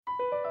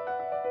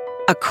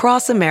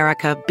Across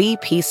America,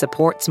 BP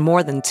supports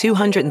more than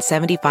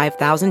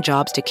 275,000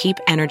 jobs to keep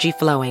energy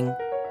flowing.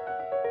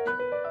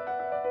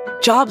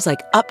 Jobs like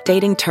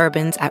updating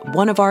turbines at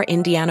one of our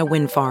Indiana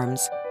wind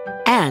farms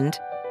and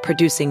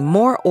producing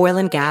more oil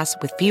and gas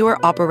with fewer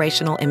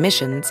operational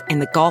emissions in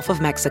the Gulf of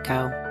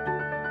Mexico.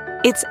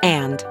 It's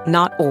and,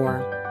 not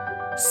or.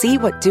 See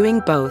what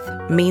doing both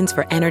means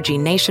for energy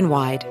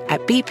nationwide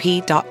at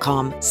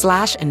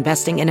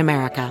bp.com/investing in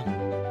America.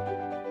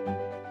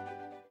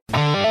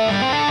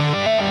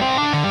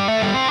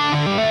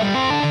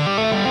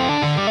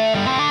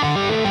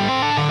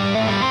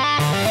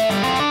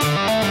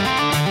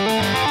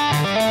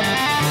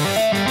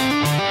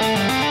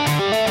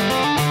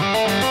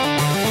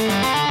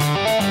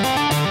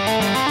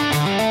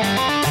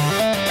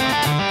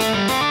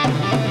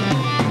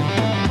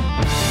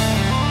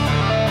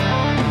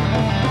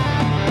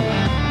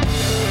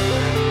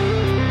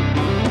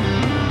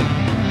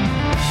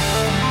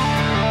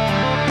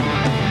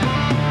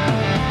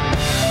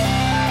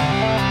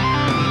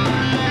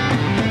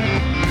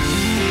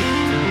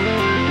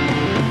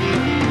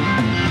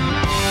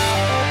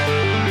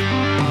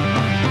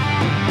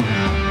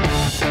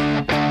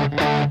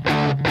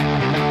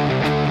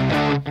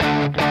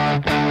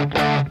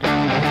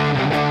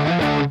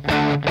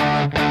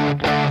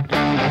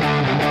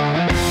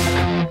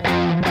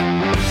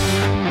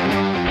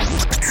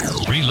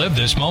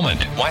 This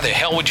moment. Why the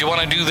hell would you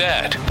want to do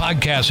that?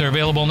 Podcasts are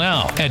available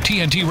now at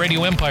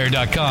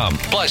TNTRadioEmpire.com.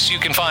 Plus, you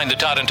can find the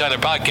Todd and Tyler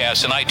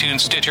podcast on iTunes,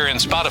 Stitcher, and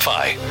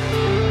Spotify.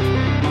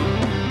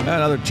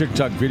 Another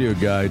TikTok video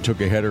guy took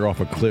a header off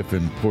a cliff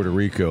in Puerto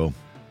Rico,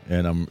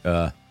 and I'm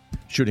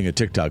shooting a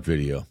TikTok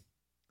video.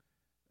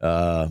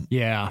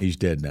 Yeah. He's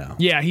dead now.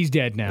 Yeah, he's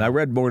dead now. And I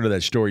read more into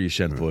that story you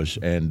sent, Bush,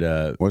 and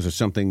was it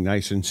something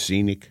nice and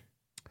scenic?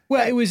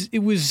 Well,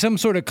 it was some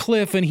sort of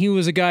cliff, and he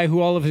was a guy who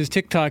all of his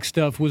TikTok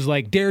stuff was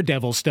like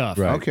Daredevil stuff.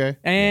 Right. Okay.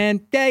 And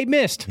he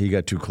missed. He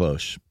got too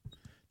close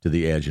to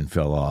the edge and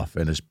fell off.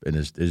 And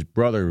his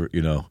brother,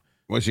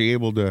 was he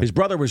able to? His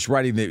brother was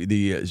writing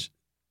the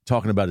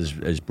talking about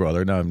his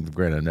brother. Now,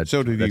 granted,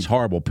 that's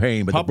horrible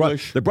pain, but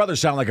the brother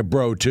sounded like a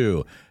bro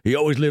too. He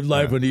always lived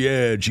life on the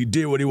edge. He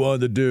did what he wanted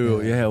to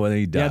do. Yeah, when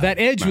he died. Yeah, that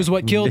edge was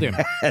what killed him.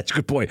 That's a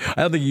good point.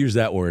 I don't think he used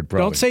that word.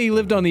 Probably. Don't say he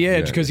lived on the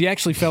edge because he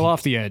actually fell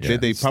off the edge.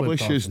 Did they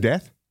publish his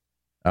death?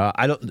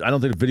 I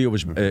don't think the video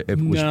was.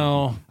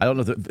 No. I don't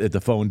know if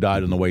the phone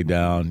died on the way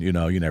down. You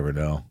never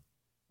know.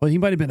 Well, he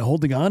might have been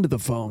holding on to the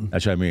phone.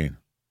 That's what I mean.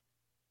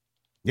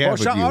 Yeah.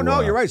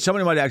 You're right.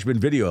 Somebody might have actually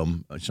been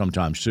videoing him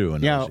sometimes too.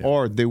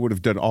 Or they would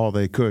have done all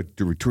they could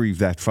to retrieve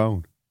that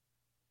phone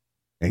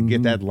and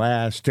get that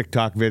last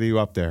TikTok video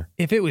up there.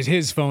 If it was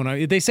his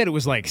phone, they said it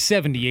was like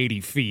 70,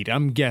 80 feet.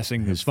 I'm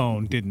guessing his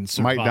phone didn't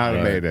survive. Might not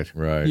have made it.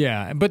 Right.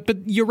 Yeah, but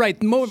you're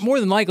right. More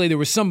than likely, there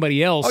was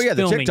somebody else. Oh yeah,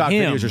 the filming TikTok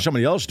him. videos are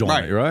somebody else doing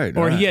it. Right.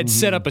 Or he had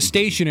set up a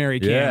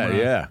stationary camera.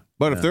 Yeah.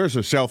 But if there's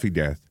a selfie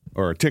death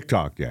or a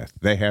TikTok death,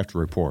 they have to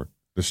report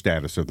the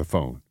status of the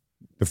phone.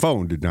 The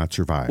phone did not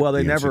survive. Well,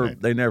 they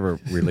incident. never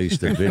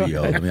released the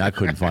video. I mean, I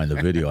couldn't find the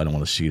video. I don't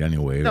want to see it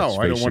anyway. No,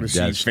 I don't want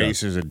to see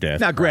faces of death.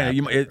 Now,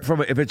 granted,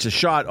 if it's a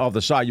shot off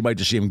the side, you might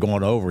just see him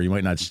going over. You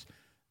might not.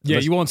 Yeah,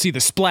 you won't see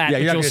the splat. Yeah,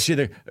 you're not going to see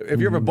if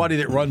you have a buddy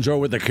that runs over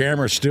with the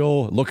camera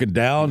still looking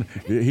down,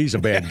 he's a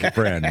bad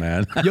friend,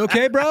 man. You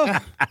okay, bro?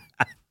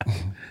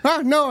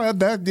 No,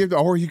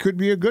 or he could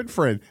be a good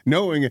friend,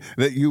 knowing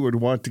that you would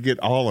want to get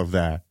all of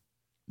that.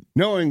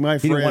 Knowing my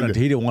friend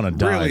he didn't want to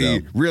die.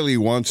 Really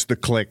wants the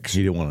clicks.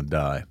 He didn't want to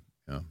die.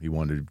 He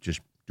wanted to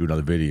just do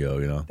another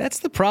video. That's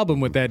the problem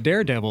with that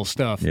Daredevil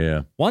stuff.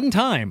 Yeah. One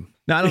time,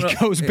 it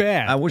goes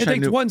bad. I wish it I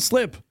takes knew. one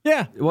slip.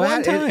 Yeah.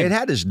 Well, it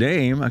had his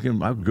name. I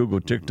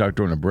Google TikTok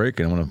during the break,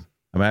 and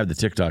I have the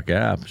TikTok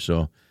app,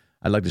 so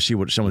I'd like to see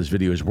what some of his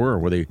videos were.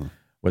 Were they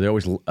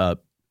always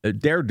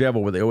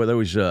Daredevil? Were they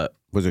always?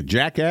 Was it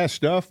Jackass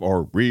stuff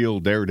or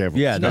real Daredevil?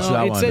 Yeah, that's what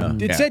I want to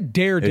know. It said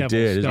Daredevil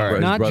stuff,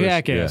 not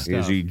Jackass stuff.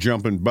 Is he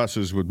jumping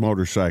buses with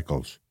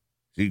motorcycles?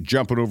 Is he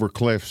jumping over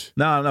cliffs?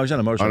 No, he's not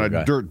a motorcycle on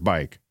a dirt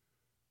bike.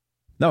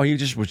 No, he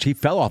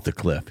fell off the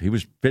cliff. He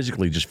was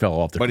physically just fell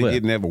off the cliff. But he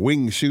didn't have a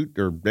wingsuit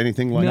or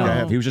anything like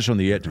that? He was just on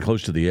the edge,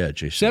 close to the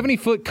edge.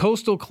 70-foot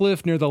coastal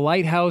cliff near the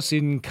lighthouse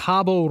in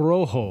Cabo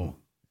Rojo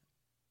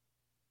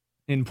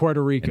in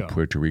Puerto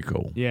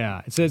Rico.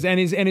 Yeah. It says, and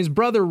his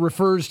brother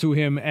refers to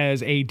him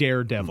as a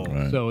daredevil.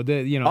 Right. So,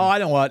 Oh, I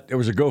know what. There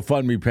was a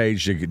GoFundMe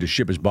page to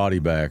ship his body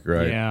back,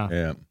 right?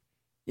 Yeah.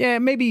 Yeah,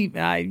 maybe.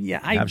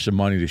 Have some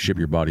money to ship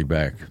your body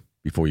back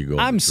before you go.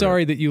 I'm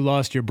sorry that you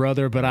lost your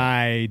brother, but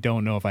I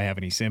don't know if I have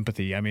any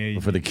sympathy. I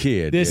mean, for the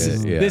kid, this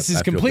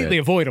is completely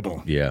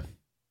avoidable. Yeah.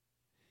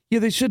 Yeah,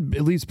 they should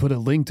at least put a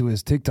link to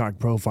his TikTok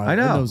profile. I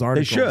know. In those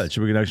articles. They should,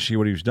 so we can actually see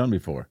what he's done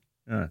before.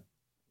 Yeah.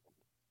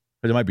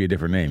 But it might be a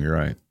different name. You're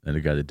right. Than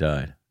the guy that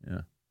died.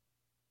 Yeah.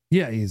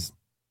 Yeah, he's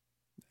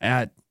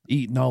at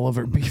eating all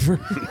over beaver.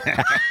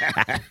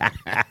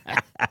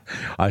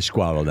 I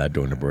squalled that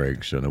during the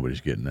break, so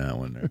nobody's getting that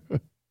one there.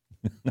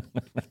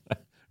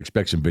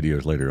 Expect some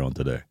videos later on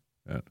today.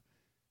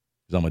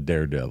 Because I'm a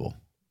daredevil.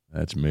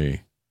 That's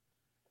me.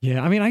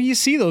 Yeah, I mean, you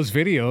see those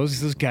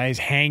videos. Those guys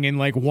hanging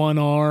like one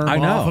arm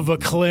off of a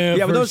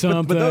cliff or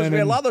something. But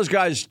a lot of those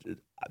guys,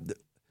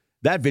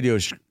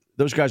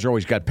 those guys are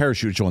always got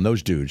parachutes on,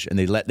 those dudes, and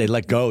they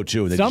let go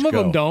too. And some of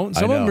them don't.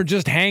 Some of them are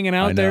just hanging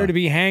out there to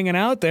be hanging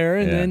out there,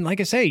 and then, like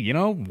I say,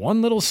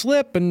 one little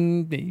slip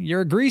and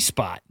you're a grease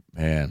spot.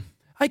 Man.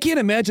 I can't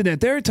imagine that.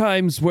 There are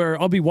times where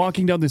I'll be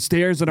walking down the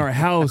stairs in our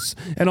house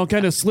and I'll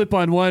kind of slip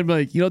on one,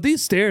 like,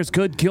 these stairs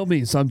could kill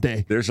me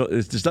someday. It's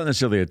not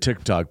necessarily a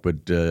TikTok,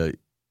 but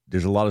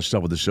there's a lot of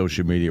stuff with the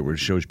social media where it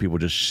shows people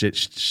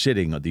just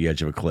sitting at the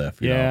edge of a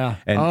cliff. You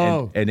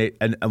know? And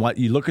when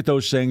you look at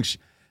those things,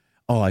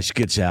 I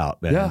skits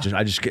out, man. Yeah.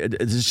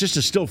 It's just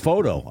a still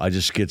photo. I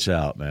just skits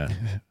out, man.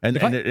 And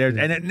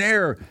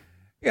they're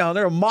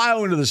a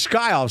mile into the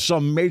sky off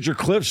some major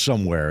cliff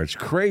somewhere. It's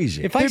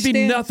crazy. There'd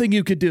be nothing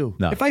you could do.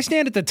 No. If I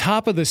stand at the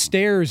top of the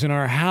stairs in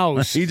our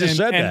house, he just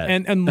said that,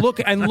 and look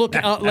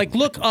out,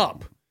 look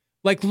up,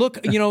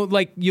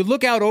 you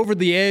look out over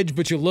the edge,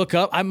 but you look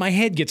up, my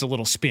head gets a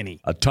little spinny.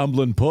 A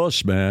tumbling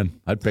puss, man.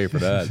 I'd pay for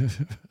that.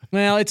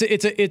 Well,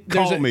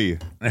 Call me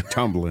a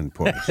tumbling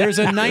puss. There's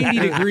a 90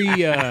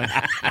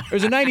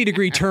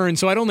 degree turn,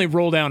 so I'd only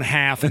roll down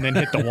half and then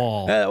hit the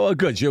wall. Well,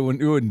 good. You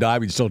wouldn't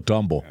dive. You'd still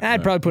tumble.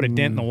 I'd probably put a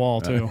dent in the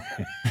wall too.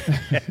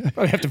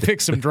 Probably have to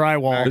fix some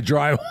drywall. The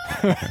drywall.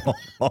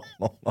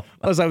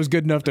 Unless I was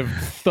good enough to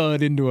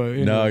thud into a.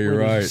 No, you're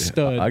right.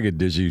 Stud. I get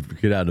dizzy.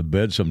 Get out of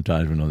bed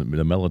sometimes when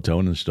the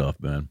melatonin stuff,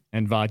 man.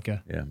 And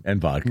vodka. Yeah, and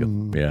vodka.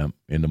 Yeah,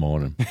 in the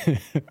morning.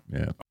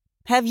 Yeah.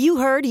 Have you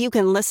heard you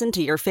can listen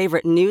to your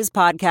favorite news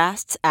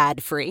podcasts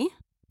ad-free?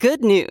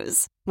 Good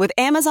news. With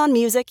Amazon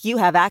Music, you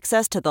have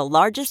access to the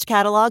largest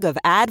catalog of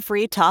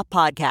ad-free top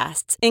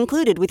podcasts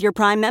included with your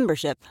Prime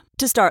membership.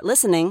 To start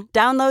listening,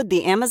 download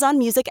the Amazon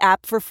Music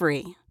app for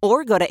free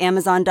or go to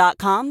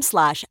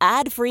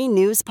amazon.com/ad-free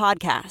news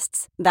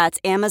podcasts. That's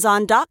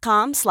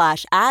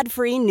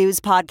amazon.com/ad-free news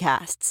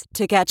podcasts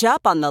to catch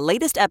up on the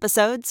latest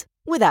episodes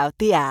without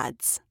the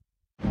ads.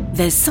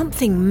 There's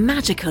something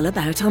magical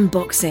about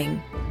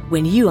unboxing.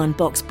 When you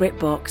unbox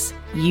BritBox,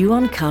 you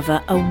uncover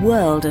a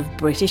world of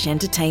British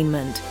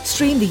entertainment.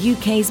 Stream the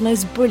UK's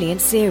most brilliant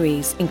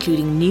series,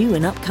 including new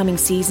and upcoming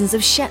seasons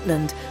of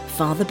Shetland,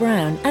 Father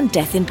Brown and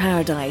Death in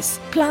Paradise.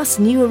 Plus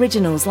new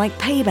originals like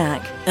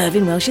Payback,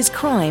 Irving Welsh's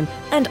Crime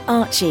and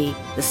Archie,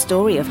 the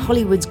story of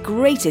Hollywood's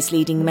greatest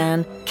leading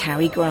man,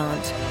 Cary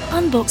Grant.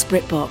 Unbox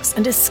BritBox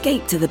and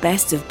escape to the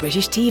best of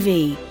British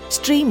TV.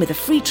 Stream with a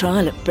free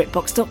trial at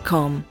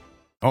BritBox.com.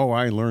 Oh,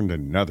 I learned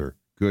another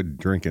good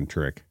drinking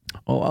trick.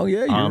 Oh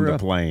yeah, on the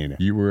plane.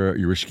 You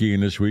were skiing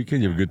this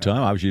weekend. You have a good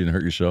time. Obviously, you didn't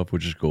hurt yourself,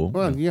 which is cool.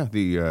 Well, yeah.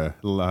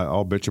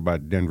 I'll bitch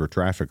about Denver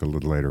traffic a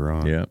little later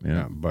on. Yeah.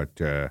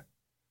 But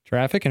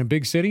traffic in a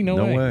big city?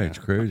 No way. It's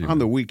crazy. On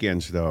the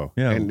weekends, though.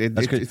 Yeah, and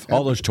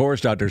all those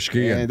tourists out there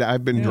skiing. And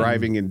I've been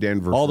driving in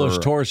Denver. All those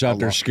tourists out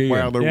there skiing.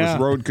 Well, there was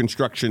road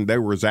construction.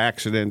 There was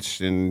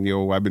accidents, and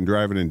I've been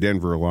driving in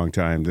Denver a long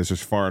time. This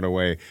is far and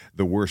away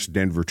the worst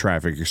Denver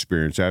traffic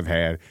experience I've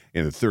had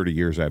in the 30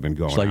 years I've been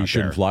going. It's like you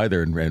shouldn't fly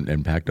there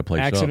and pack the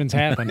place Accidents up.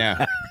 happen.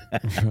 Yeah.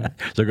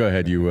 So go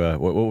ahead. You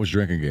what was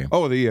drinking game?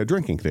 Oh, the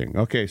drinking thing.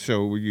 Okay,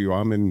 so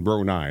I'm in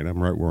row 9. I'm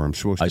right where I'm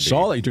supposed to be. I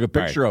saw that you took a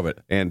picture of it.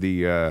 And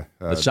the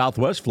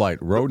Southwest flight,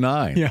 row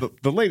 9. Yeah.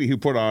 The lady who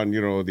put on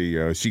the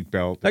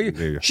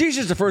seatbelt. She's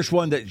just the first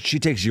one that she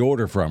takes the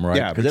order from, right?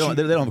 Yeah, because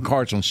they don't have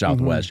carts on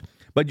Southwest.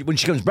 But when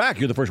she comes back,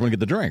 you're the first one to get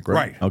the drink,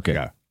 right? Right. Okay.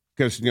 Yeah.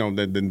 Because then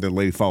the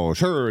lady follows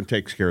her and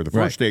takes care of the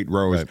first 8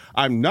 rows. Right.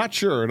 I'm not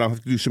sure, and I'll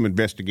have to do some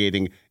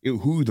investigating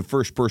who the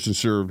first person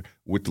served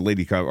with the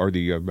lady or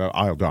the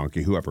aisle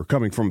donkey, whoever,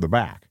 coming from the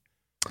back.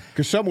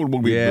 Because someone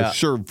will be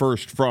served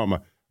first from.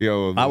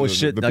 I was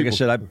sitting. Like I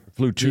said, I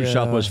flew 2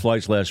 Southwest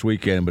flights last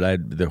weekend, but I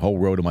had the whole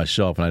row to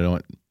myself,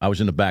 and I was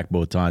in the back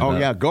both times. Oh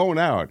yeah, going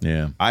out.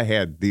 Yeah, I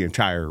had the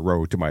entire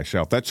row to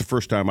myself. That's the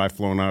first time I've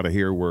flown out of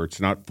here where it's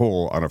not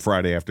full on a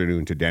Friday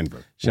afternoon to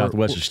Denver.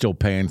 Southwest is still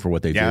paying for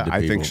what they did to people.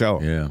 I think so.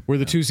 Yeah. Were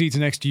the 2 seats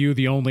next to you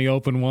the only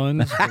open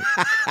ones?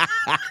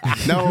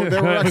 No,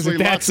 there were actually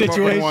lots of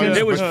open ones.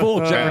 It was full,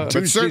 Jack.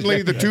 But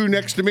certainly the 2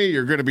 next to me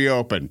are going to be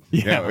open.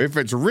 Yeah. If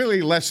it's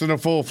really less than a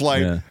full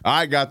flight,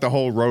 I got the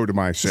whole row to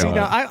myself. See,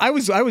 now, I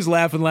was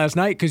laughing last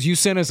night because you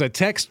sent us a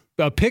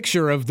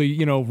picture of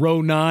the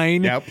row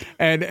 9. Yep.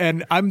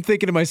 And I'm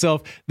thinking to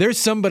myself, there's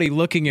somebody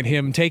looking at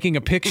him taking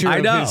a picture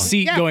of his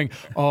seat, going,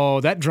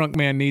 "Oh, that drunk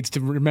man needs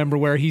to remember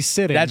where he's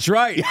sitting." That's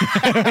right.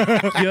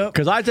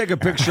 Because I take a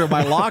picture of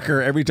my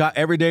locker every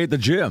day at the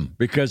gym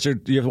because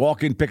you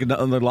walk in, pick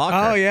another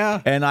locker. Oh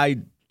yeah.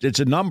 And it's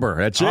a number.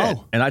 That's it.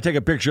 And I take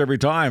a picture every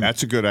time.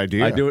 That's a good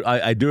idea. I do it.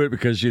 I do it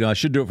because I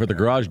should do it for the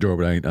garage door,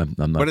 but I'm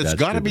not. But it's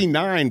got to be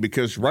 9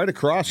 because right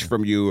across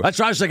from you. That's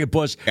what I was thinking,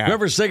 Puss.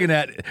 Whoever's thinking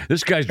that,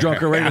 this guy's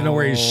drunk already to know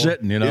where he's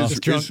sitting. This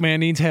drunk man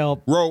needs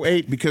help. Row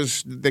 8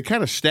 because they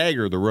kind of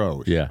stagger the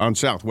rows on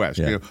Southwest.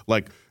 Yeah.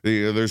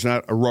 There's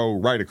not a row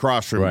right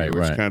across from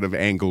you. It's kind of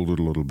angled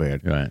a little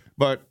bit. Right.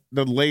 But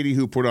the lady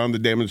who put on the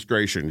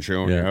demonstration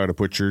showing you how to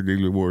put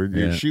your word.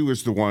 Yeah. She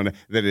was the one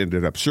that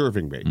ended up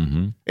serving me.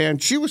 Mm-hmm.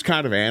 And she was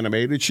kind of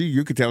animated.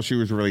 You could tell she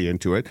was really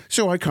into it.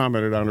 So I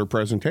commented on her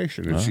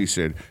presentation, and she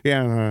said,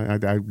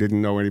 I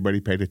didn't know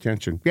anybody paid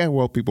attention. Yeah,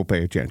 well, people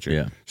pay attention.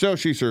 Yeah. So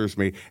she serves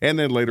me. And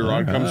then later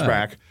on comes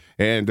back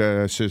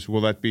and says,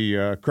 will that be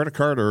credit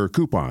card or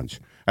coupons?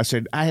 I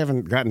said, I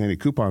haven't gotten any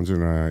coupons in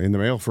the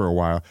mail for a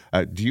while.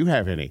 Do you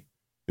have any?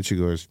 And she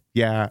goes,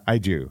 yeah, I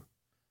do.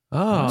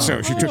 Oh,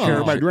 so she took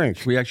care of my drink.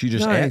 We actually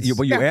just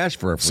asked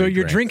for a free So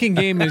your drink. Drinking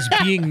game is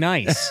being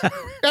nice.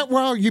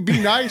 Well, you be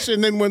nice,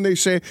 and then when they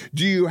say,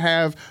 do you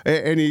have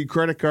any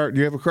credit card? Do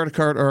you have a credit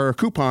card or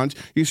coupons?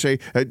 You say,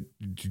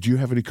 do you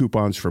have any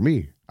coupons for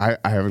me? I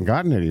haven't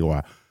gotten any in a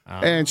while.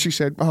 And she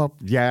said, oh,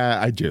 yeah,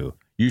 I do.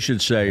 You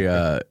should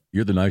say,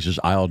 you're the nicest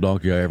aisle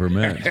donkey I ever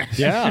met.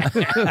 Yeah.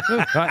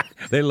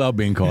 They love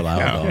being called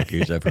aisle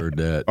donkeys. I've heard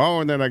that. Oh,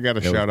 and then I got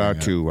a shout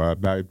out to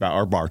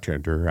our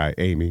bartender,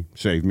 Amy,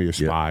 saved me a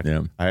spot.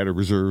 Yeah. I had a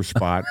reserve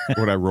spot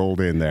when I rolled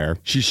in there.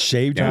 She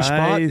saved you a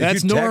spot?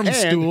 That's Norm's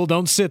stool.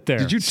 Don't sit there.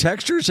 Did you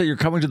text her and say you're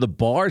coming to the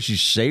bar? She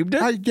saved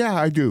it? Yeah,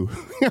 I do.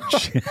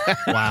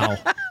 Wow.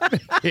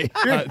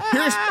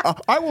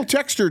 I will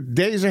text her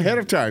days ahead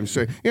of time.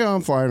 Say,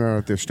 I'm flying out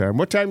at this time.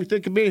 What time you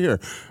think of me here?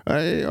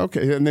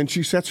 Okay. And then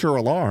she sets her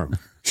alarm.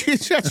 She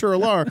sets her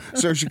alarm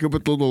so she could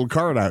put the little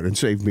card out and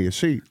save me a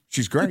seat.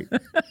 She's great.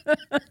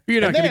 You're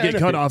not going to get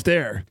cut off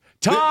there.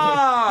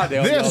 Todd!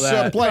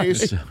 This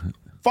place,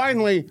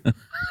 finally,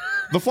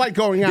 the flight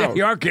going out. Yeah,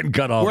 you are getting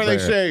cut off where they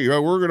say,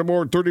 we're going to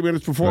board 30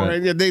 minutes beforehand.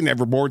 Right. Yeah, they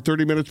never board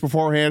 30 minutes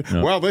beforehand.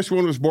 No. Well, this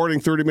one was boarding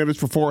 30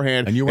 minutes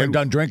beforehand. And you weren't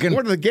done drinking?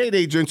 One of the gate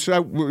agents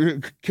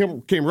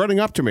came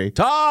running up to me.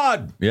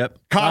 Todd! Yep.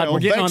 Kyle, Todd, we're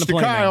getting on the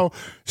plane Kyle, now.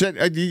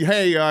 said,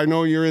 hey, I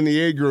know you're in the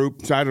A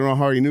group, so I don't know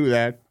how you knew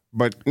that.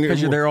 But because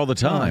you're there all the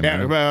time.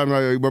 Yeah,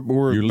 but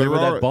you live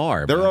at that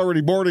bar. They're already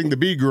boarding the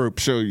B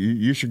group, so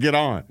you should get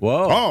on.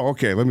 Whoa. Oh,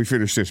 okay. Let me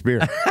finish this beer.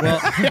 Well,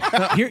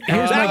 here's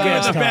my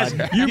guess,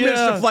 Todd. You missed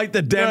the flight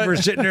to Denver,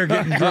 sitting there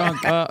getting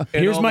drunk.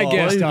 Here's my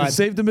guess, Todd.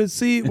 Saved him his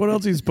seat. What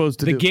else are you supposed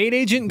to do? The gate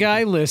agent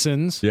guy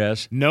listens.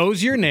 Yes.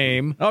 Knows your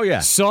name. Oh, yeah.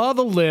 Saw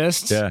the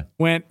list. Yeah.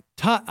 Went,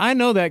 Todd, I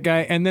know that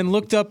guy, and then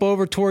looked up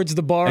over towards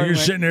the bar. And you're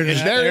sitting there.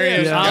 There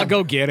he is. I'll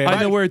go get it. I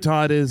know where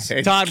Todd is.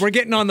 Todd, we're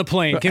getting on the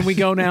plane. Can we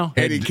go now?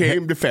 And he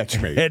came to fetch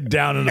me. Head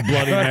down in the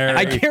Bloody Mary.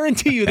 I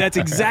guarantee you that's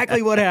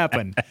exactly what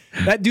happened.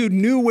 That dude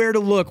knew where to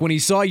look when he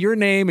saw your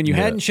name and you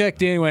hadn't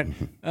checked in. He went,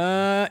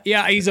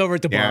 yeah, he's over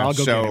at the bar. I'll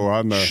go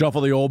get him.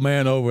 Shuffle the old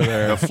man over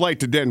there. The flight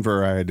to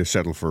Denver, I had to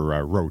settle for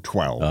row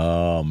 12.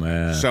 Oh,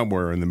 man.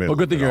 Somewhere in the middle. Well,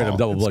 good thing you're at a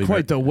double Bloody Mary.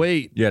 Quite the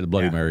wait. You had a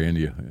Bloody Mary in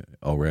you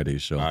already.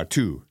 So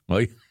 2.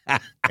 Well,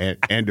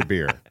 and a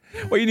beer.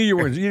 Well, you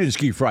didn't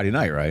ski Friday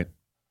night, right?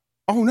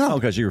 Oh, no.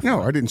 Because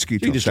No, I didn't ski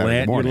till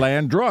Saturday morning. You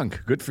land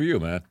drunk. Good for you,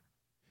 man.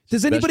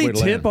 Does anybody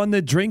tip on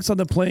the drinks on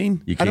the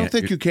plane? I don't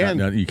think you can.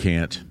 No, you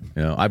can't.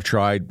 I've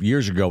tried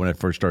years ago when I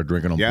first started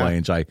drinking on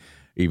planes. I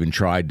even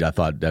tried. I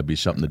thought that'd be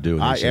something to do.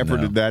 I ever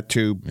did that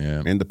too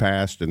in the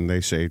past, and they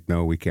say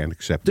no, we can't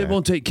accept that. They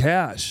won't take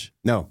cash.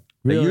 No,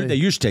 really? They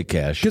used to take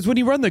cash because when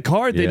you run the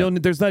card, they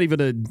don't. There's not even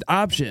an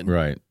option.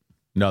 Right.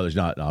 No, there's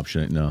not an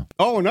option. No.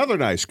 Oh, another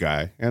nice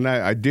guy, and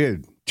I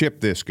did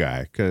tip this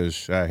guy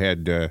because I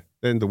had.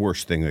 Then the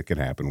worst thing that can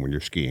happen when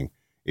you're skiing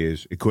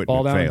is equipment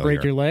fall down failure. and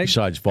break your leg.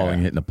 Besides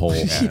falling, hitting a pole.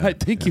 I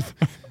think you've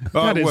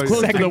got as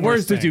close to the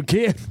worst as you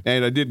can.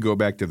 And I did go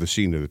back to the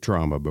scene of the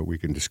trauma, but we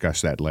can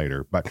discuss that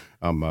later. But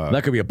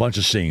that could be a bunch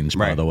of scenes,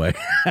 by the way.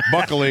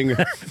 Buckling.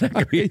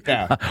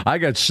 I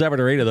got 7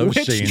 or 8 of those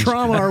scenes. Which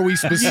trauma are we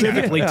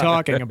specifically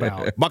talking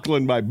about?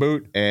 Buckling my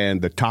boot,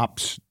 and the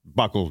tops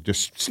buckle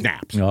just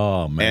snaps.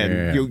 Oh, man.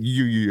 And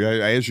you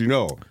as you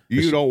know,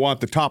 you don't want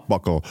the top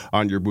buckle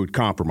on your boot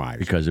compromised.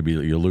 Because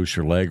you lose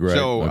your leg, right?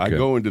 So I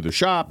go into the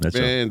shop,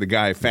 and the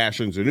guy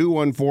fashions a new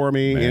one for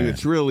me, and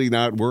it's really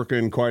not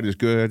working quite as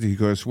good. He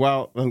goes,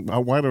 well,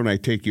 why don't I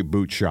take you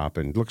boot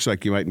shopping? Looks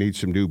like you might need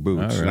some new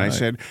boots. Right. And I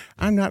said,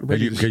 I'm not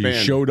ready to spend. Because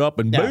you showed up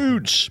in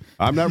boots.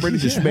 I'm not ready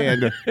to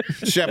spend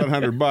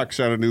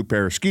 $700 on a new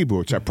pair of ski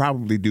boots. I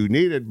probably do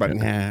need it, but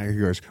he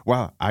goes,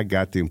 well, I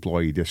got the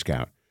employee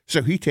discount.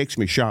 So he takes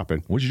me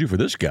shopping. What'd you do for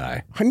this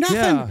guy? Nothing.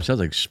 Yeah.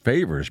 Sounds like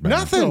favors, man.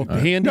 Nothing.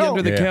 Handy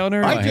under the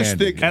counter. I just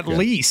think at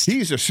least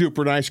he's a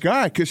super nice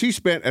guy because he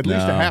spent at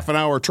least a half an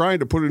hour trying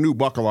to put a new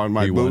buckle on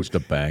my boot. He wants to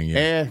bang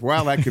you.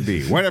 Well, that could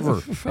be.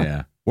 Whatever.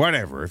 Yeah.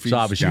 Whatever. If he's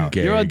obviously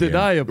gay. You're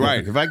undeniable.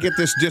 Right. If I get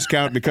this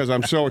discount because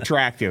I'm so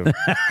attractive,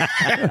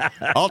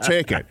 I'll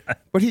take it.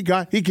 But he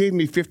gave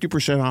me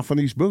 50% off on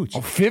these boots.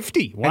 Oh,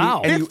 50.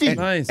 Wow. 50.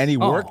 Nice. And he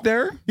worked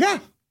there? Yeah.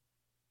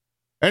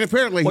 And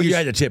apparently you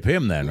had to tip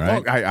him then,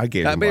 right? I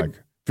gave him like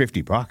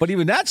 $50. But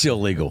even that's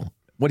illegal.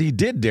 What he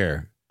did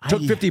there.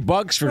 Took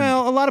 $50 for.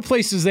 Well, a lot of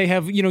places they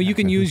have, you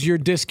can use your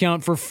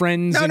discount for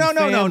friends. No.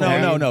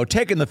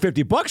 Taking the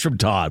 $50 from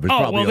Todd was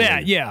probably. Oh, well,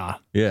 that, yeah.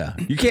 Yeah.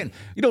 You can't.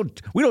 We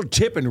don't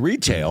tip in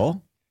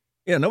retail.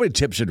 Yeah, nobody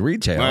tips at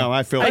retail. Well,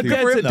 I felt that's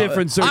a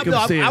different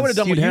circumstance. I would have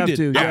done what you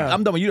did. Yeah.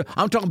 I'm done with you.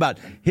 I'm talking about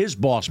his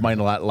boss might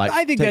not like.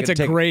 I think that's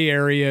a gray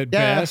area at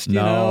best.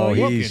 No,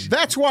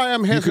 that's why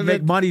I'm hesitant. You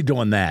could make money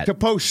doing that. To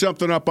post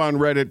something up on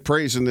Reddit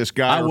praising this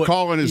guy or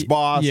calling his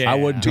boss. I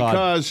wouldn't talk.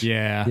 Because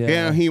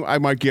I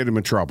might get him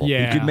in trouble.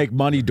 Yeah. You could make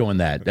money doing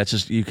that. That's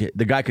just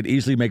the guy could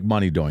easily make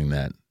money doing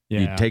that. Yeah.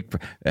 You take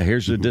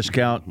here's the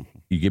discount.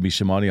 You give me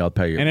some money, I'll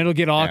pay you. And it'll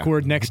get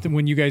awkward next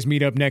when you guys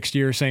meet up next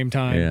year, same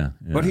time. Yeah.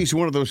 But he's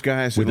one of those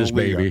guys with his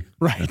baby,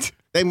 right?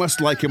 They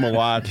must like him a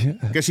lot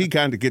because he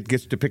kind of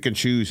gets to pick and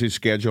choose his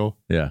schedule.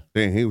 Yeah,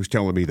 and he was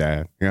telling me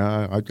that.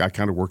 Yeah, I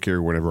kind of work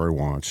here whenever I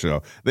want,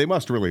 so they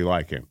must really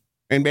like him.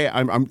 And man,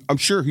 I'm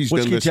sure he's what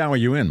done ski this. What town were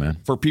you in, man?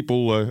 For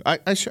people,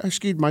 I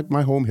skied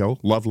my home hill,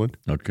 Loveland.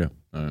 Okay,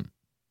 all right.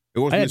 It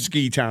wasn't a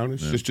ski town;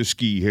 it's just a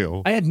ski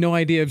hill. I had no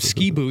idea if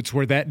ski boots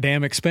were that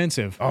damn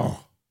expensive.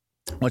 Oh.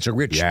 Well, it's a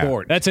rich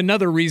sport. That's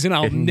another reason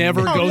I'll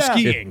never go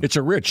skiing. It's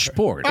a rich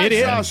sport. It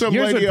is.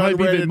 Yours would probably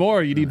be even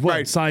more. You need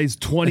what, size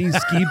 20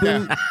 ski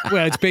boot?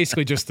 Well, it's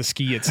basically just the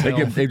ski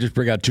itself. They just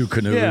bring out 2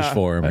 canoes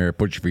for him. Here,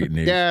 put your feet in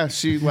these. Yeah,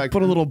 see, like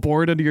put a little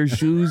board under your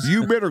shoes.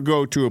 You better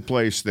go to a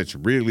place that's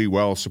really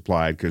well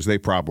supplied because they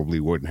probably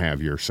wouldn't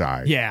have your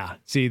size. Yeah,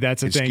 see,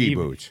 that's the thing. Ski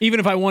boots. Even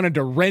if I wanted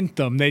to rent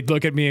them, they'd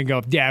look at me and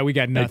go, "Yeah, we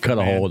got nothing." They'd cut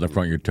a hole in the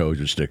front of your toes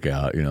and stick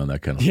out. You know,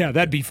 that kind of. Yeah,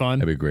 that'd be fun.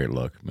 That'd be a great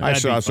look. Man. I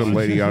saw some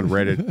lady on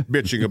Reddit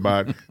bitching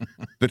about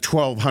the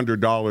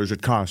 $1,200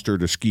 it cost her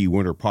to ski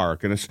Winter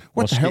Park. And it's,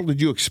 what the hell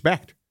did you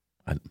expect?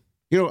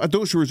 You know, at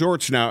those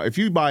resorts now, if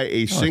you buy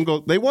a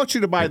single, they want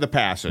you to buy the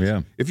passes.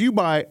 Yeah. If you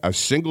buy a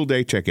single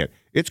day ticket,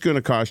 it's going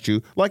to cost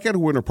you, like at a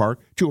Winter Park,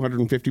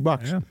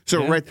 $250. Yeah.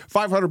 So, right,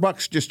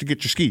 $500 just to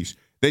get your skis.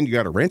 Then you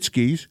got to rent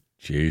skis.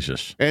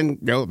 Jesus. And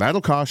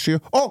that'll cost you.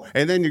 Oh,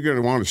 and then you're going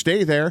to want to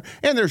stay there.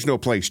 And there's no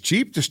place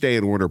cheap to stay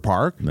in Winter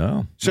Park.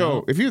 No.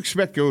 So if you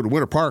expect to go to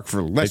Winter Park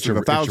for less than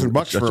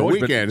 $1,000 for a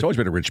weekend, it's always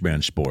been a rich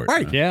man's sport.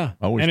 Right. Yeah.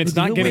 And it's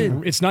not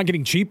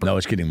getting cheaper. No,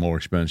 it's getting more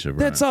expensive.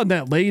 That's on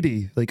that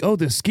lady. Like, oh,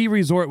 the ski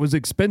resort was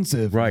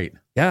expensive. Right.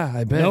 Yeah,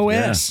 I bet. No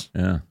S.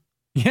 Yeah.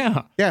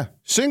 Yeah. Yeah.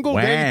 Single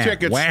day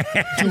tickets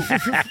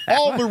to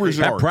all the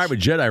resorts. That private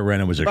jet I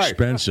rented was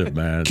expensive,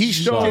 man.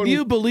 Keystone. Can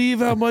you believe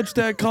how much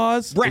that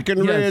cost?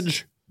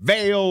 Breckenridge,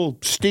 Vail,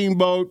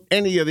 Steamboat,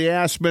 any of the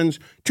Aspens,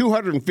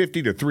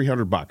 $250 to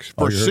 $300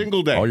 for a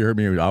single day.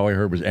 All I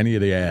heard was any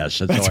of the ass.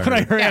 That's what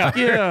I heard.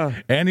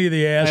 Yeah. Any of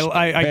the ass.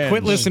 I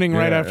quit listening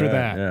right after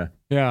that.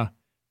 Yeah.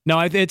 No,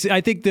 I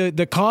think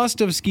the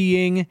cost of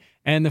skiing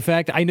and the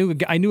fact I knew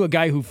a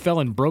guy who fell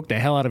and broke the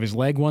hell out of his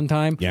leg one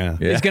time.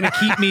 Is going to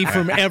keep me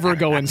from ever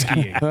going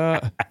skiing.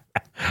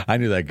 I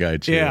knew that guy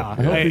too. Yeah,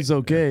 I hope he's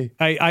okay.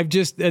 I've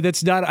just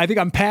that's not. I think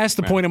I'm past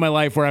the point in my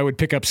life where I would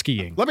pick up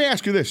skiing. Let me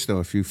ask you this though: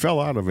 if you fell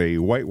out of a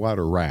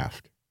whitewater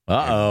raft,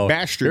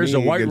 there's a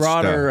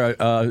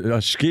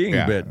whitewater skiing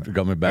bit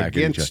coming back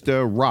against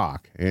a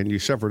rock, and you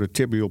suffered a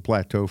tibial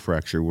plateau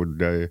fracture,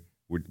 would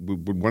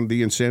one of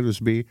the incentives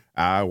be,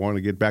 I want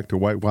to get back to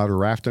whitewater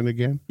rafting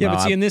again? Yeah, but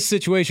see, in this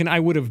situation, I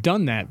would have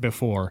done that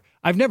before.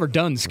 I've never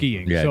done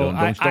skiing. Yeah, so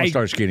don't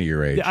start skiing at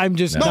your age. I'm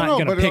just not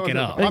going to pick it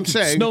up. I'm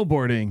saying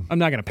snowboarding. I'm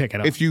not going to pick it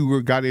up. If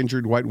you got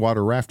injured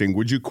whitewater rafting,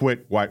 would you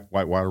quit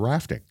whitewater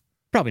rafting?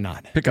 Probably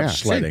not. Pick up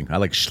sledding. I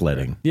like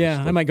sledding.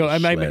 Yeah, I might go. I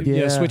might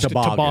switch to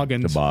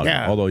toboggans.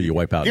 Yeah. Although you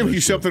wipe out. Give you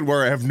something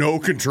where I have no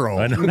control.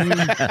 Well, you don't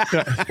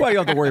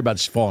have to worry about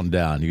falling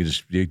down.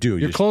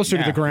 You're closer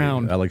to the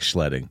ground. I like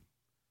sledding.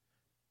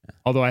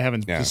 Although I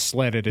haven't just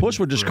sledded. Plus,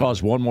 would just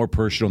cause one more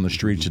person on the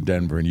streets of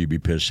Denver, and you'd be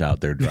pissed out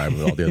there driving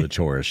with all the other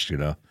tourists,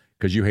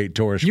 because you hate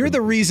tourists. You're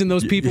the reason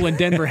those people in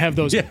Denver have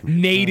those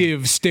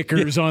native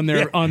stickers on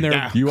their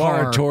You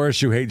car. are a tourist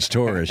who hates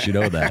tourists. You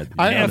know that.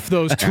 I F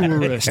those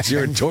tourists.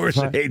 You're a tourist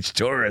who hates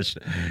tourists.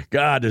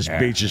 God, this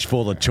beach is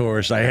full of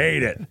tourists. I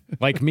hate it.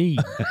 Like me.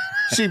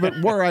 See,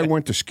 but where I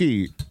went to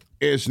ski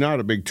is not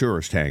a big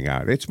tourist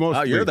hangout. It's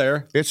mostly you're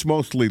there. It's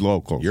mostly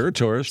locals. You're a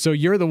tourist. So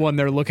you're the one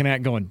they're looking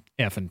at going,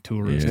 effing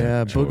tourist.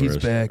 Yeah, Boogie's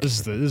back.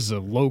 This is a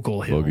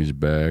local hill. Boogie's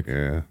back.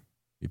 Yeah.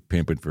 You're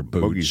pimping for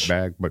boots. Boogie's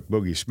back, but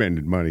Boogie's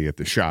spending money at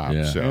the shop.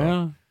 Yeah.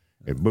 So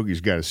and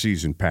Boogie's got a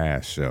season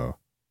pass, so.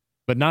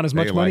 But not as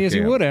much money as he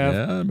would have.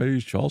 Yeah, maybe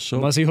he's also.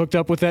 Unless he hooked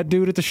up with that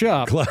dude at the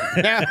shop.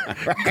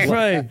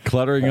 Right.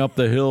 Cluttering up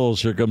the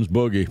hills. Here comes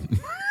Boogie.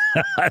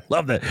 I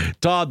love that.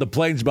 Todd, the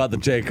plane's about to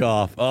take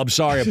off. Oh, I'm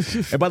sorry.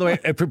 And by the way,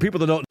 for people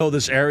that don't know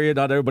this area,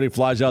 not everybody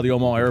flies out of the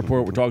Omaha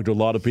airport. We're talking to a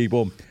lot of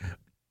people.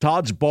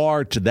 Todd's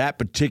bar to that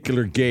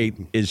particular gate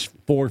is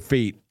 4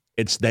 feet.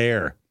 It's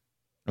there.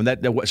 And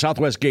the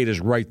southwest gate is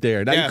right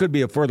there. Now, it could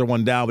be a further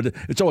one down, but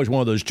it's always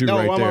one of those two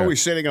right there. I'm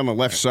always sitting on the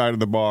left side of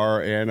the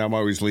bar, and I'm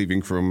always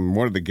leaving from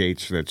one of the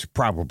gates that's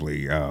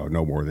probably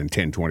no more than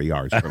 10, 20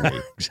 yards from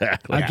me.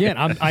 Exactly. Again,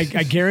 I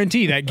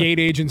guarantee that gate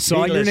agent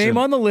saw your name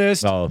on the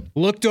list,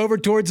 looked over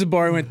towards the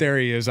bar, and went, there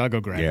he is. I'll go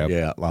grab him.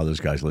 Yeah, a lot of those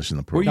guys listen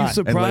to the program. Were you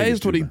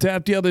surprised when he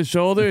tapped you on the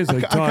shoulder? I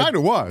kind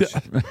of was.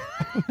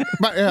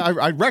 But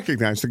I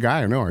recognized the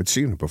guy. I know I'd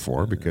seen him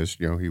before because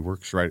he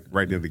works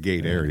right in the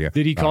gate area.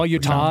 Did he call you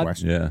Todd?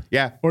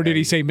 Yeah. Or did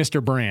he say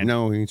Mr. Brand?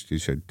 No, he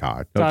said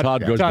Todd. No,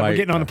 Todd goes by. We're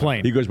getting on the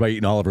plane. He goes by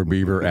Eating Oliver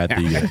Beaver at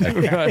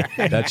the.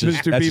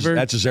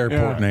 That's his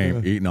airport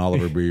name. Eating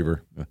Oliver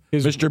Beaver.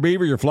 Mr.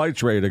 Beaver, your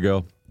flight's ready to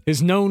go.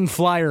 His known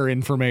flyer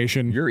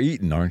information. You're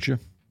eating, aren't you?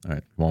 All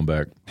right, come on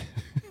back.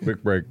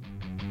 Quick break.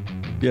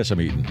 Yes,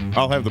 I'm eating.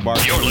 I'll have the bar.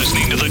 You're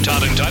listening to the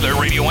Todd and Tyler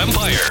Radio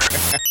Empire.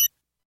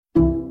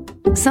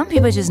 Some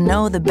people just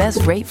know the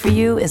best rate for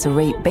you is a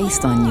rate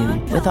based on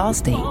you with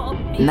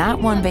Allstate.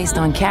 Not one based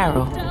on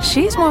Carol.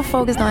 She's more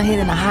focused on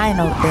hitting a high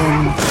note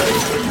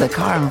than the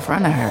car in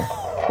front of her.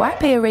 Why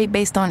pay a rate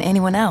based on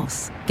anyone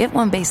else? Get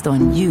one based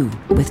on you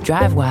with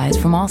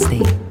DriveWise from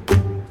Allstate.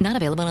 Not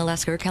available in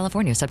Alaska or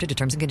California, subject to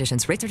terms and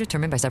conditions. Rates are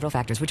determined by several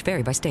factors, which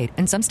vary by state.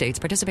 In some states,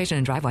 participation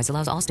in DriveWise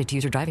allows Allstate to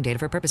use your driving data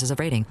for purposes of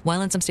rating. While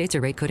in some states,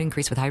 your rate could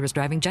increase with high-risk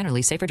driving.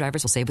 Generally, safer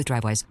drivers will save with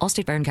DriveWise.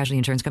 Allstate Fire and Casualty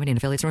Insurance Company and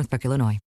affiliates, Northbrook, Illinois.